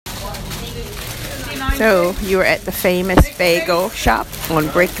So you were at the famous bagel shop on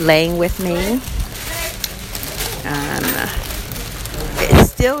Brick Lane with me.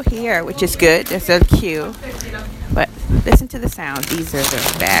 It's still here, which is good. There's a queue. But listen to the sound. These are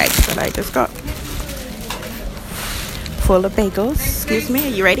the bags that I just got. Full of bagels. Excuse me.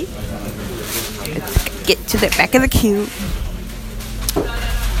 Are you ready? Let's get to the back of the queue.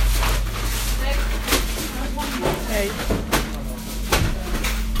 Okay.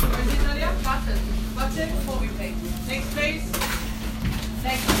 Next place.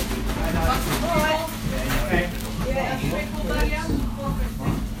 Next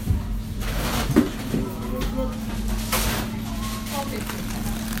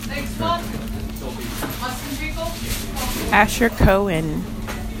one. Asher Cohen,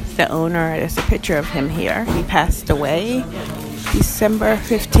 the owner. There's a picture of him here. He passed away December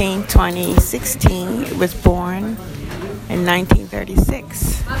 15, 2016. He was born in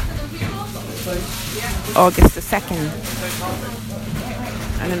 1936. August the 2nd.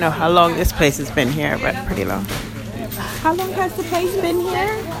 I don't know how long this place has been here, but pretty long. How long has the place been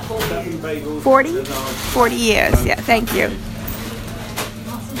here? 40? 40 years. Yeah, thank you.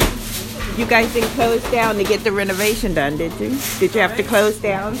 You guys didn't close down to get the renovation done, did you? Did you have to close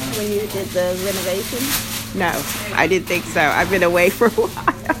down when you did the renovation? No, I didn't think so. I've been away for a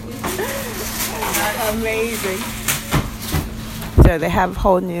while. Amazing. So they have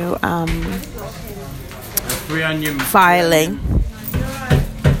whole new filing.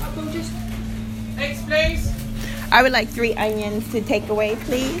 Next place. I would like 3 onions to take away,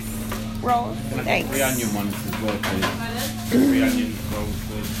 please. Rolls. Thanks. 3 onion ones as well, please. 3 onion rolls,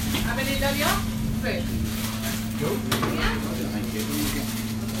 please. Thank you.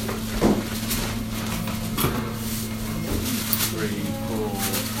 3, 4.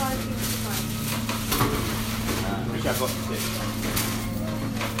 Which I've got 6.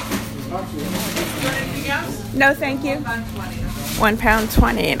 Anything else? No, thank you.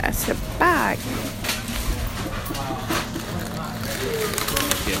 £1.20, and that's the bag.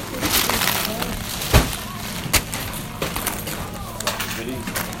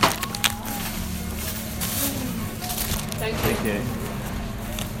 Thank you. Thank you.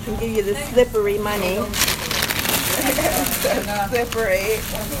 Can give you the slippery money. So slippery.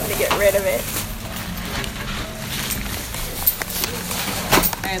 I'm going to get rid of it.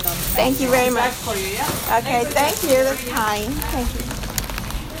 Thank you very much. Okay, thank you. That's kind. Thank you.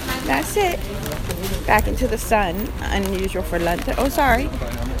 That's it. Back into the sun. Unusual for London. Oh, sorry.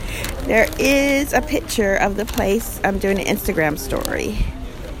 There is a picture of the place. I'm doing an Instagram story.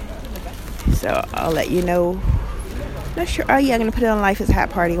 So I'll let you know. Not sure. Oh, yeah, I'm going to put it on Life is a Hat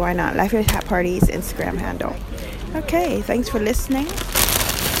Party. Why not? Life is a Hat Party's Instagram handle. Okay, thanks for listening.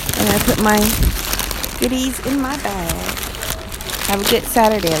 I'm going to put my goodies in my bag. Have a good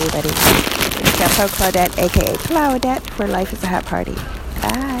Saturday, everybody. It's Chapeau Claudette, a.k.a. Claudette, for Life is a Hat Party.